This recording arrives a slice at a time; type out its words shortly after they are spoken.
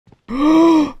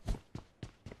Oh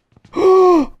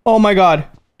my god.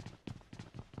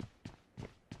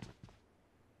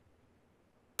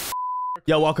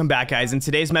 Yo, welcome back, guys. In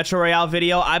today's Metro Royale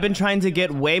video, I've been trying to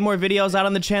get way more videos out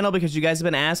on the channel because you guys have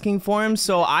been asking for them.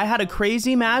 So I had a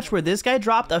crazy match where this guy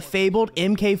dropped a fabled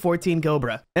Mk-14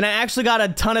 Cobra. And I actually got a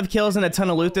ton of kills and a ton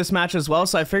of loot this match as well,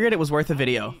 so I figured it was worth a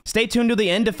video. Stay tuned to the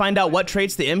end to find out what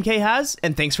traits the MK has,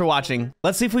 and thanks for watching.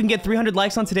 Let's see if we can get 300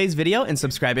 likes on today's video, and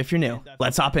subscribe if you're new.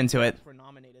 Let's hop into it.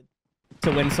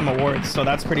 To win some awards, so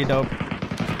that's pretty dope.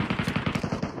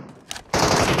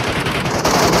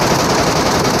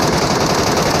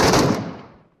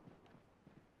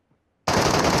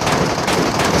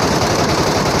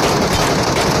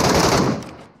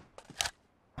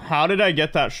 How did I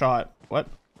get that shot? What?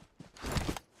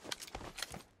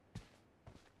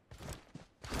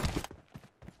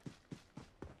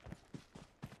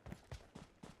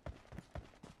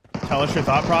 Tell us your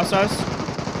thought process.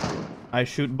 I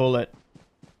shoot bullet.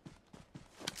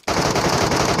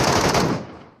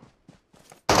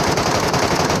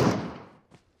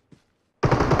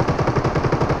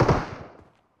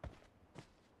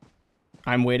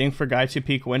 I'm waiting for guy to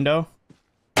peek window.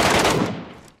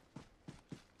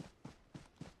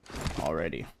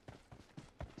 Already.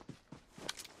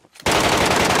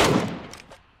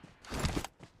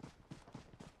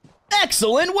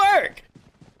 Excellent work!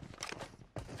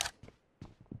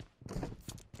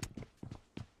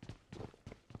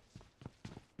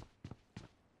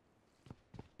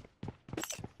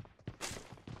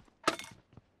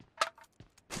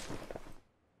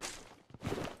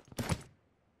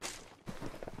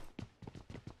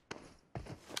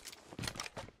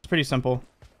 It's pretty simple.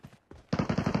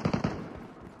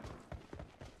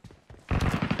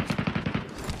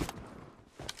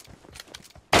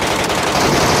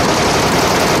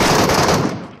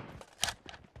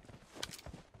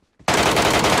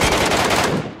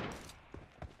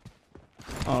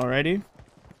 Alrighty.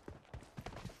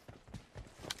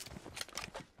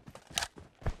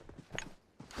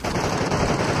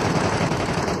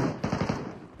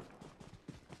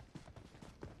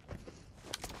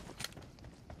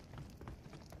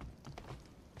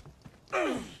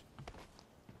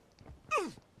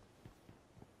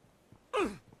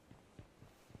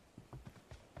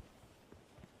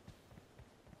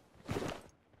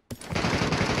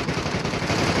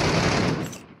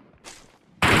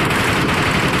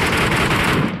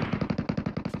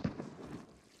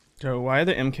 Yo, why are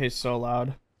the MKs so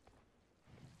loud?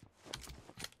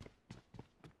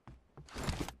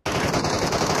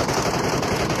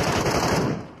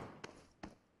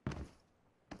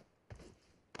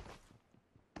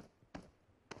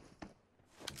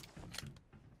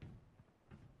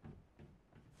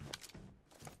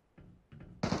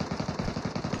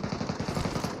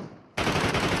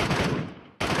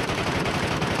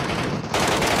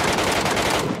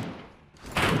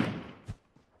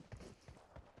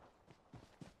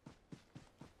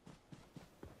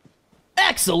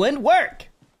 Excellent work!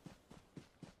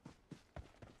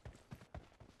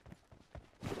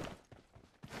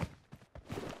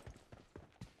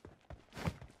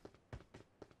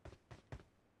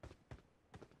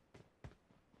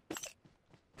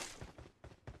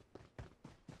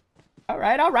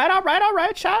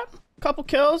 Alright, chat. Couple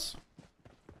kills.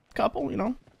 Couple, you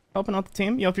know, helping out the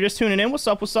team. Yo, if you're just tuning in, what's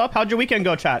up, what's up? How'd your weekend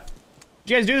go, chat? What'd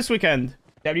you guys do this weekend?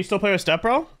 Yeah, do you still play with Step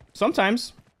Bro?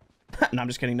 Sometimes. No, I'm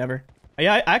just kidding, never.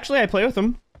 Yeah, I play with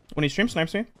him when he stream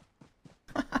snipes me.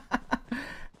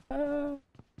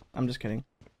 I'm just kidding.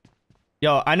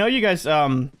 Yo, I know you guys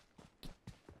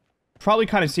probably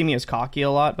kind of see me as cocky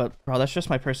a lot, but bro, that's just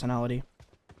my personality.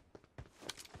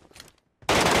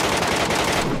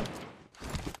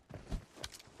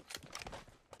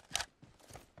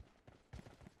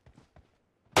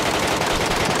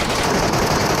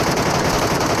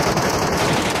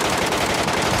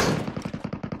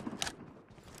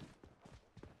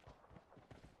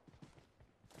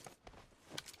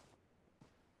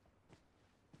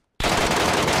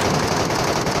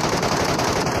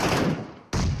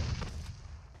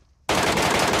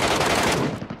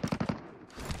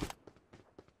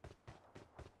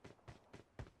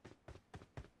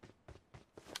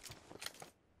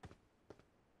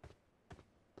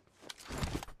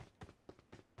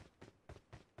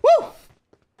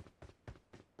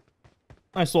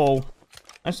 Nice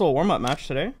little warm-up match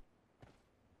today.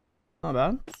 Not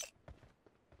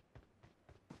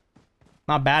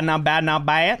bad. Not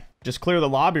bad. Just clear the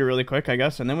lobby really quick, I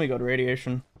guess, and then we go to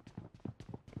radiation.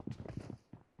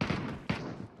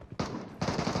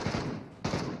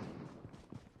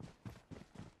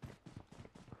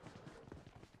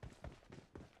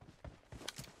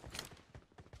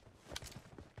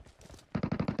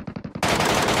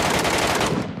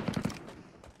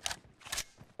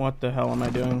 What the hell am I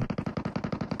doing?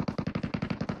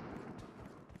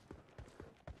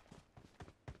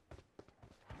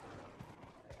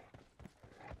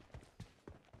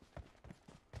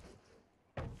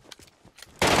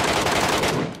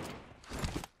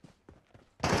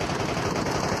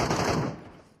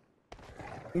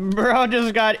 Bro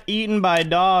just got eaten by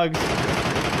dogs.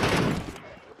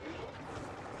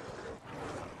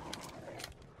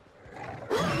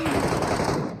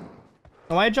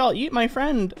 Why'd y'all eat my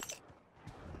friend?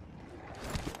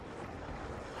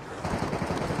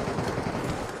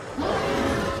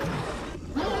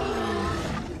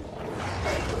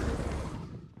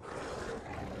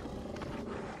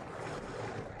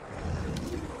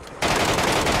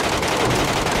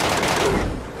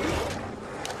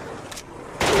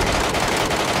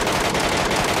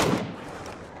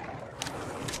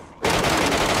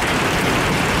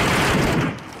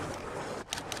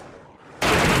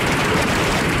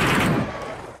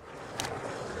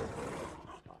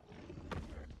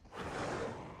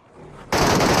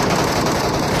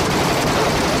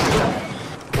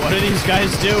 What are these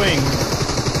guys doing?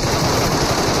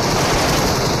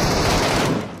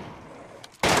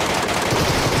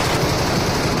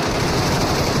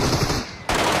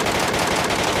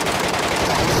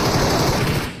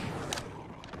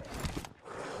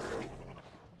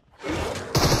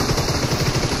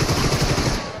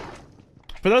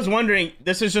 For those wondering,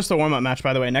 this is just a warm-up match,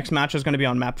 by the way. Next match is going to be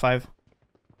on map 5.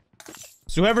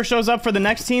 So whoever shows up for the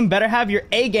next team better have your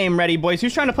A game ready, boys.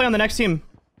 Who's trying to play on the next team?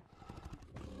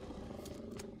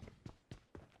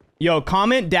 Yo,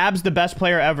 comment Dab's the best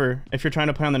player ever if you're trying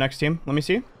to play on the next team. Let me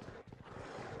see.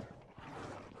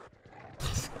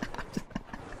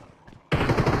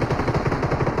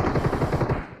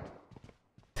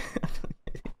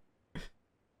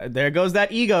 There goes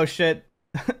that ego shit.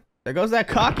 There goes that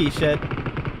cocky shit.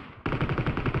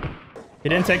 He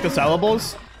didn't take the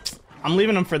sellables? I'm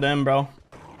leaving them for them, bro.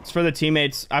 It's for the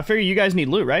teammates. I figure you guys need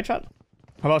loot, right, chat?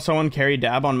 How about someone carry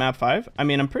Dab on map 5? I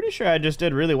mean, I'm pretty sure I just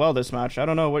did really well this match. I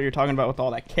don't know what you're talking about with all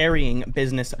that carrying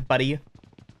business, buddy.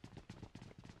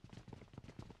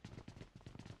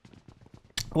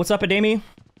 What's up, Adami?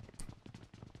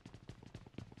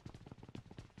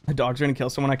 The dog's gonna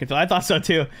kill someone, I can feel. I thought so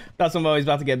too. Thought someone was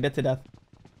about to get bit to death.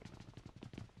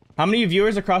 How many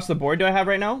viewers across the board do I have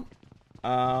right now?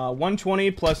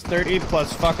 120 plus 30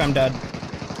 plus fuck, I'm dead.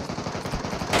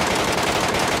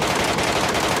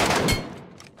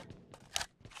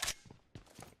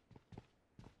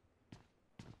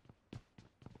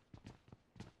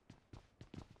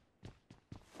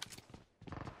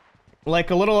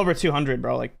 Like a little over 200,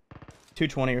 bro. Like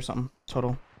 220 or something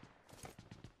total.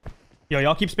 Yo,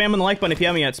 y'all keep spamming the like button if you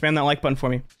haven't yet. Spam that like button for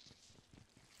me.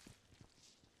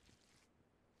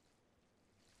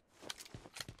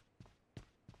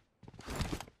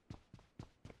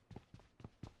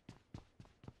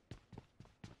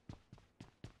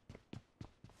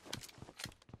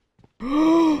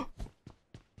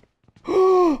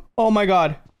 Oh my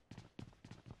god.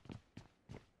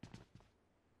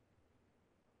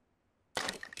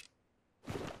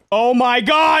 Oh my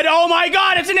god! Oh my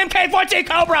god! It's an Mk-14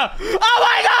 Cobra! Oh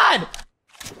my god!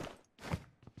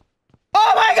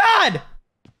 Oh my god!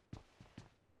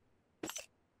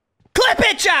 Clip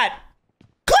it, chat!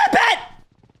 Clip it!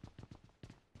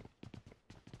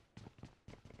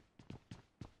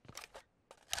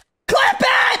 Clip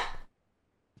it!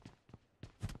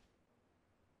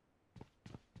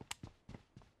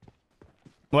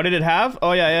 What did it have?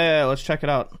 Oh yeah. Let's check it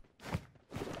out.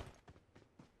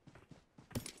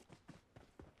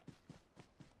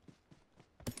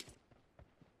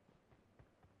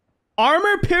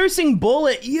 Armor piercing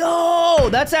bullet. Yo,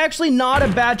 that's actually not a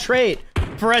bad trait.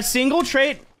 For a single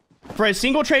trait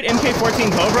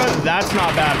Mk-14 Cobra, that's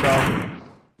not bad, bro.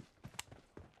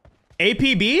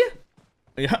 APB?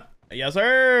 Yeah, yes,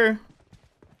 sir.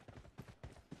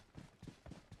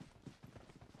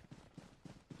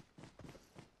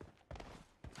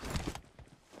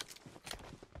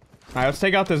 All right, let's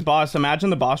take out this boss.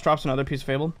 Imagine the boss drops another piece of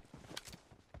Fabled.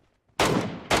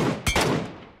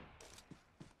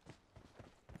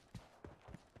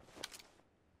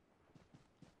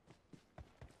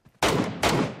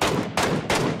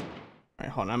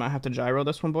 Alright, hold on. I might have to gyro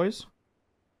this one, boys.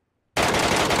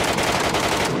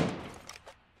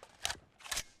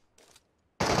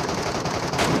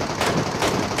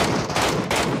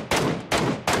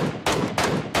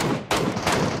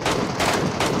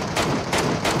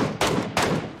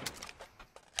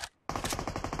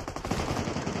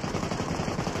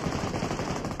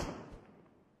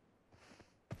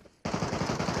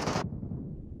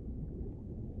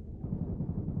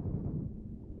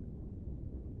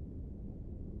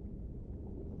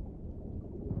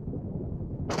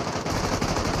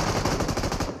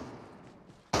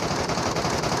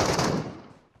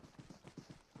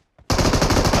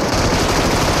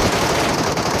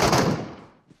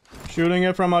 Shooting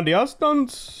it from a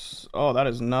distance. Oh, that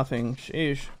is nothing.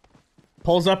 Sheesh.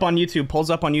 Polls up on YouTube. Polls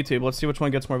up on YouTube. Let's see which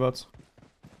one gets more votes.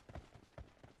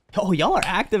 Oh, y'all are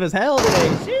active as hell today.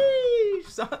 Sheesh.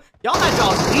 So, y'all had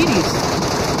y'all's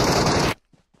sweeties.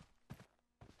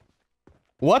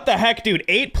 What the heck, dude?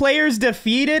 8 players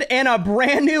defeated and a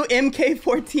brand new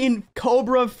Mk-14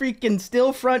 Cobra freaking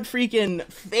still front freaking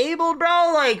Fable,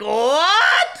 bro? Like,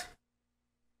 what?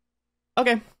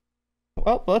 Okay.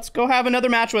 Well, let's go have another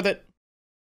match with it.